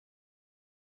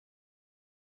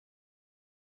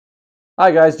Hi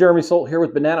guys, Jeremy Solt here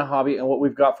with Banana Hobby, and what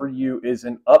we've got for you is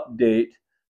an update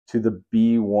to the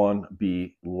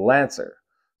B-1B Lancer.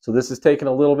 So this has taken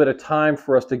a little bit of time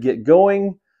for us to get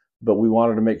going, but we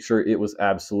wanted to make sure it was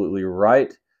absolutely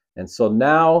right. And so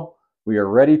now we are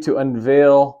ready to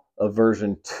unveil a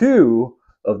version 2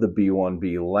 of the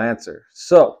B-1B Lancer.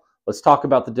 So let's talk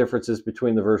about the differences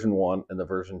between the version 1 and the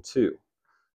version 2.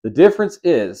 The difference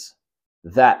is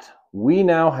that we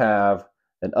now have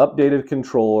an updated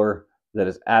controller that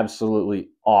is absolutely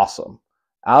awesome.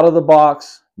 Out of the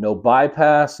box, no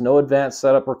bypass, no advanced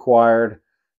setup required.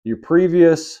 Your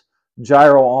previous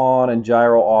gyro on and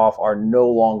gyro off are no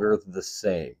longer the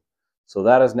same. So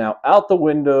that is now out the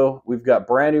window. We've got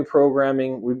brand new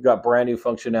programming, we've got brand new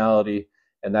functionality,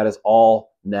 and that is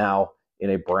all now in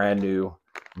a brand new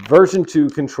version 2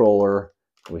 controller.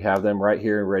 We have them right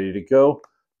here and ready to go.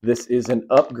 This is an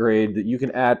upgrade that you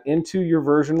can add into your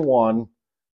version 1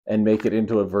 and make it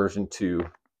into a version 2,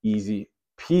 easy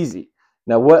peasy.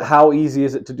 Now, how easy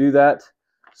is it to do that?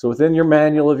 So within your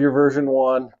manual of your version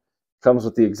 1, comes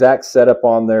with the exact setup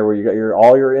on there where you got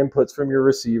all your inputs from your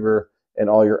receiver and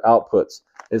all your outputs.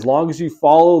 As long as you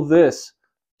follow this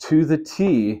to the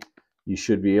T, you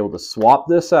should be able to swap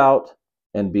this out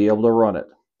and be able to run it.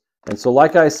 And so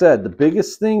like I said, the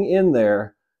biggest thing in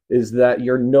there is that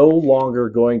you're no longer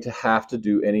going to have to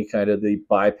do any kind of the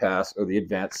bypass or the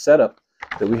advanced setup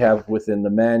that we have within the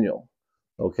manual.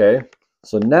 Okay,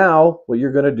 so now what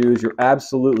you're going to do is you're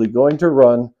absolutely going to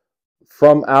run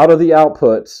from out of the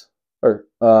outputs or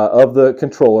of the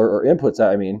controller, or inputs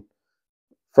I mean,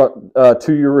 from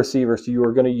to your receiver. So you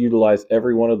are going to utilize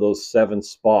every one of those 7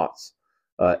 spots,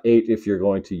 8 if you're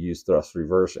going to use thrust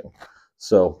reversing.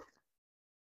 So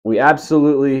we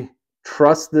absolutely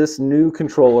trust this new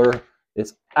controller.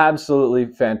 It's absolutely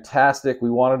fantastic.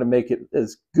 We wanted to make it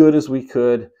as good as we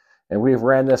could, and we've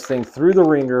ran this thing through the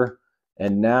ringer,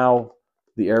 and now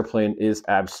the airplane is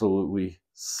absolutely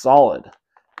solid.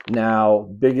 Now,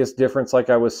 biggest difference, like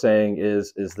I was saying,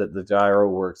 is that the gyro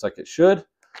works like it should,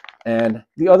 and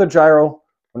the other gyro,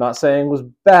 we're not saying was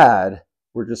bad.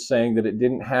 We're just saying that it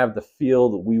didn't have the feel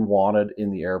that we wanted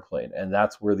in the airplane, and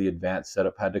that's where the advanced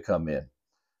setup had to come in.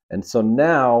 And so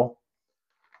now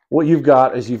what you've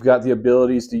got is you've got the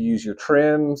abilities to use your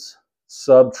trims,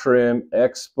 sub-trim,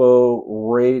 expo,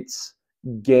 rates,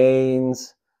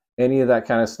 gains, any of that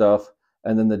kind of stuff.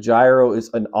 And then the gyro is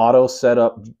an auto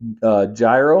setup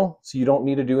gyro, so you don't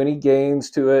need to do any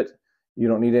gains to it. You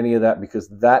don't need any of that because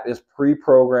that is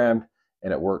pre-programmed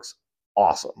and it works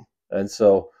awesome. And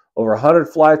so over 100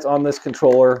 flights on this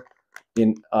controller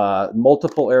in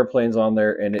multiple airplanes on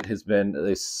there, and it has been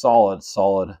a solid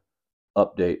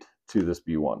update to this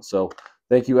B1. So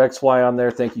thank you, Xfly, on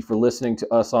there. Thank you for listening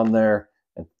to us on there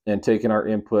and taking our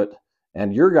input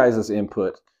and your guys'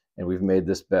 input, and we've made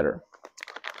this better.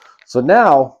 So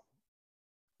now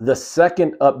the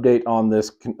second update on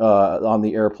this on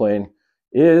the airplane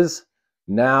is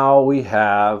now we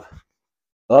have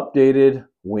updated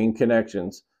wing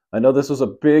connections. I know this was a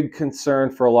big concern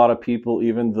for a lot of people,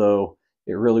 even though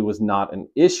it really was not an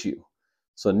issue.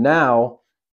 So now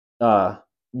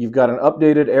you've got an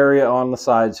updated area on the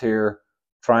sides here,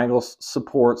 triangle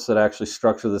supports that actually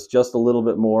structure this just a little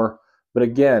bit more. But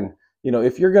again, you know,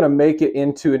 if you're going to make it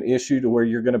into an issue to where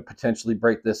you're going to potentially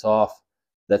break this off,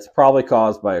 that's probably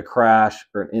caused by a crash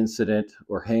or an incident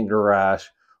or hangar rash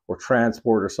or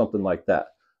transport or something like that.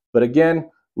 But again,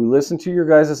 we listened to your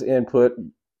guys' input.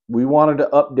 We wanted to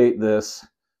update this,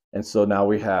 and so now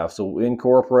we have. So in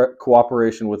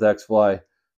cooperation with Xfly,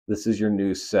 this is your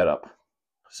new setup.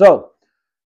 So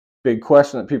big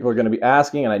question that people are going to be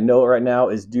asking, and I know it right now,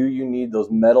 is do you need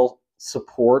those metal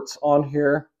supports on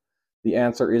here? The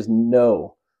answer is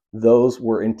no. Those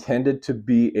were intended to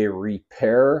be a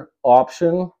repair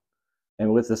option,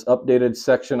 and with this updated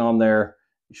section on there,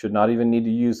 you should not even need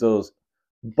to use those.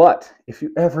 But if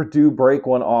you ever do break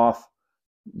one off,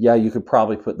 yeah, you could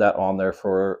probably put that on there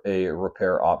for a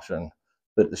repair option,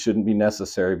 but it shouldn't be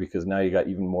necessary because now you got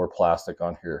even more plastic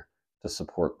on here to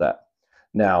support that.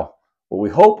 Now, what we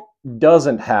hope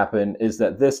doesn't happen is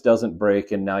that this doesn't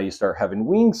break and now you start having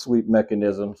wing sweep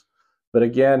mechanisms. But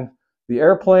again, the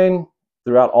airplane,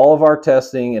 throughout all of our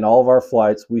testing and all of our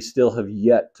flights, we still have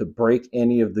yet to break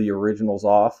any of the originals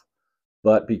off.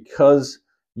 But because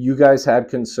you guys had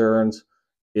concerns,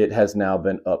 it has now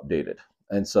been updated.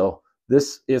 And so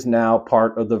this is now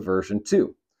part of the version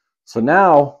 2. So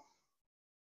now,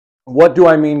 what do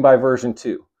I mean by version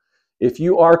 2? If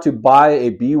you are to buy a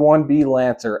B-1B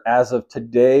Lancer as of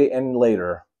today and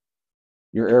later,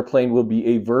 your airplane will be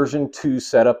a version 2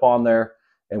 setup on there.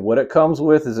 And what it comes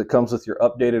with is it comes with your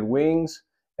updated wings,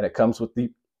 and it comes with the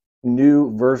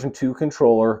new version 2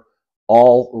 controller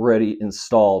already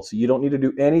installed. So you don't need to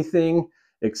do anything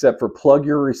except for plug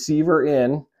your receiver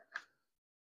in.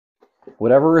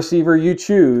 Whatever receiver you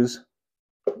choose,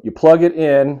 you plug it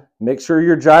in, make sure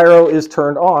your gyro is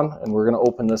turned on, and we're going to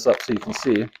open this up so you can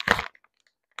see.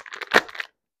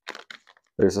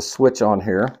 There's a switch on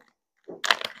here.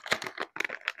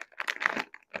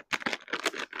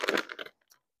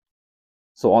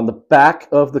 So on the back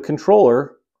of the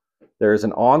controller, there's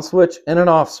an on switch and an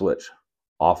off switch.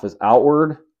 Off is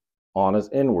outward, on is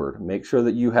inward. Make sure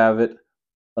that you have it,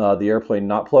 the airplane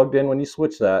not plugged in when you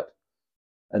switch that,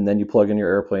 and then you plug in your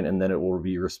airplane, and then it will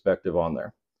be respective on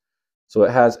there. So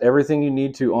it has everything you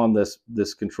need to on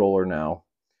this controller now.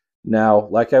 Now,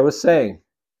 like I was saying,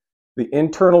 the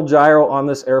internal gyro on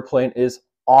this airplane is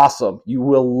awesome. You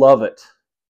will love it.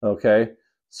 Okay,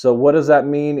 so what does that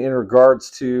mean in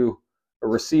regards to a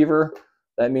receiver?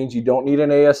 That means you don't need an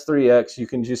AS3X. You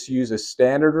can just use a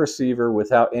standard receiver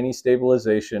without any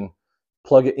stabilization.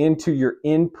 Plug it into your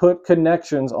input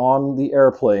connections on the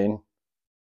airplane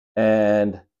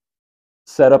and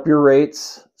set up your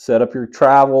rates, set up your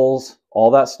travels, all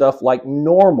that stuff like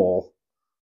normal.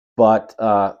 But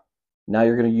now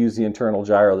you're going to use the internal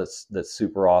gyro that's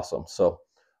super awesome. So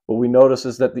what we notice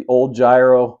is that the old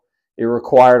gyro, it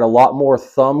required a lot more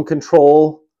thumb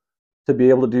control to be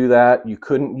able to do that. You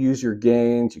couldn't use your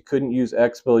gains, you couldn't use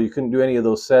expo, you couldn't do any of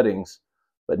those settings.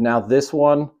 But now this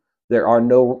one, there are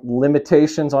no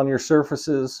limitations on your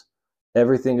surfaces.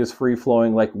 Everything is free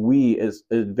flowing. Like we as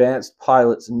advanced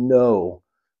pilots know,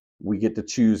 we get to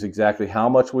choose exactly how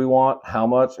much we want, how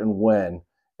much and when,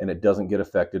 and it doesn't get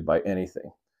affected by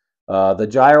anything. The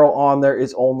gyro on there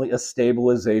is only a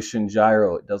stabilization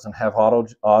gyro. It doesn't have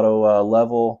auto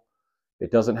level.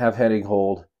 It doesn't have heading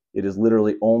hold. It is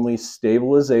literally only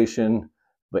stabilization,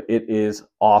 but it is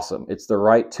awesome. It's the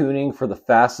right tuning for the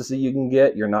fastest that you can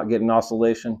get. You're not getting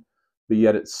oscillation, but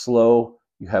yet it's slow.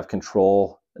 You have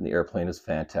control, and the airplane is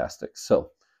fantastic.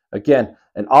 So again,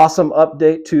 an awesome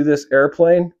update to this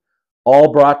airplane,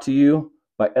 all brought to you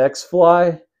by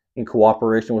Xfly in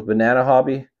cooperation with Banana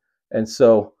Hobby. And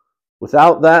so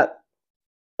without that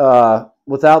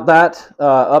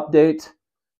update,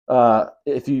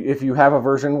 if you have a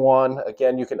version 1,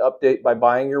 again, you can update by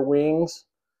buying your wings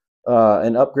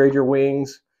and upgrade your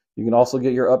wings. You can also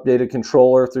get your updated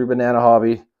controller through Banana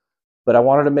Hobby. But I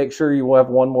wanted to make sure you have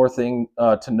one more thing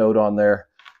to note on there.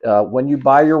 When you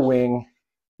buy your wing,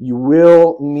 you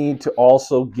will need to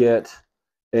also get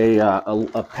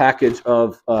a package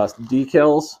of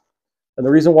decals. And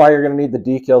the reason why you're going to need the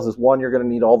decals is, one, you're going to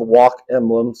need all the walk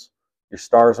emblems, your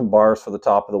stars and bars for the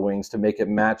top of the wings to make it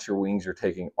match your wings you're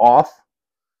taking off.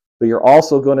 But you're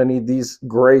also going to need these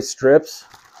gray strips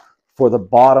for the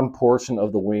bottom portion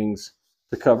of the wings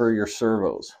to cover your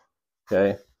servos.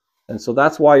 Okay, and so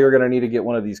that's why you're going to need to get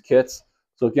one of these kits.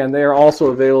 So again, they are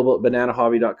also available at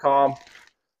bananahobby.com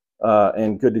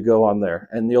and good to go on there.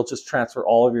 And you'll just transfer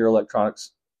all of your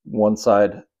electronics one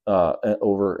side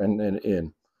over and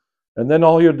in. And then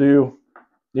all you'll do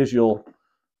is you'll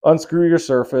unscrew your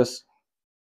surface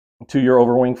to your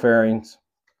overwing fairings.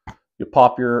 You'll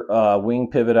pop your wing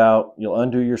pivot out. You'll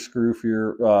undo your screw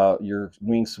for your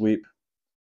wing sweep,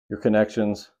 your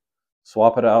connections,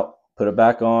 swap it out, put it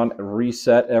back on,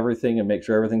 reset everything, and make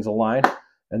sure everything's aligned.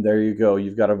 And there you go.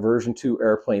 You've got a version 2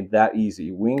 airplane that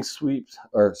easy. Wing sweeps,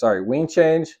 or sorry, wing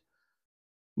change,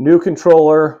 new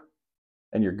controller,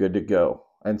 and you're good to go.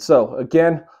 And so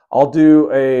again, I'll do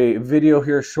a video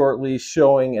here shortly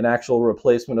showing an actual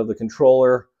replacement of the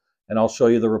controller, and I'll show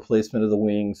you the replacement of the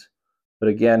wings. But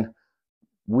again,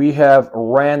 we have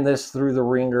ran this through the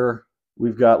ringer.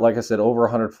 We've got, like I said, over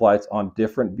 100 flights on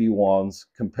different B-1s,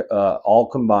 all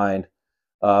combined.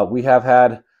 We have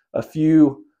had a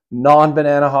few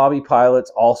non-Banana Hobby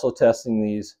pilots also testing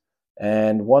these.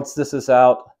 And once this is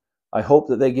out, I hope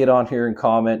that they get on here and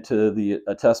comment to the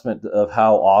testament of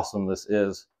how awesome this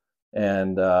is.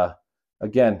 And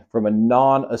again, from a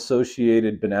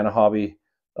non-associated Banana Hobby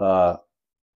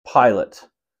pilot,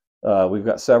 we've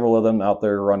got several of them out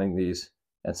there running these,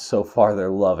 and so far they're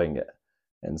loving it.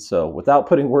 And so without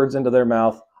putting words into their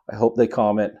mouth, I hope they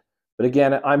comment. But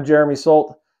again, I'm Jeremy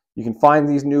Solt. You can find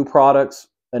these new products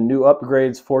and new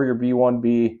upgrades for your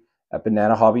B-1B at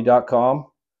bananahobby.com.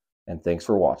 And thanks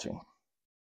for watching.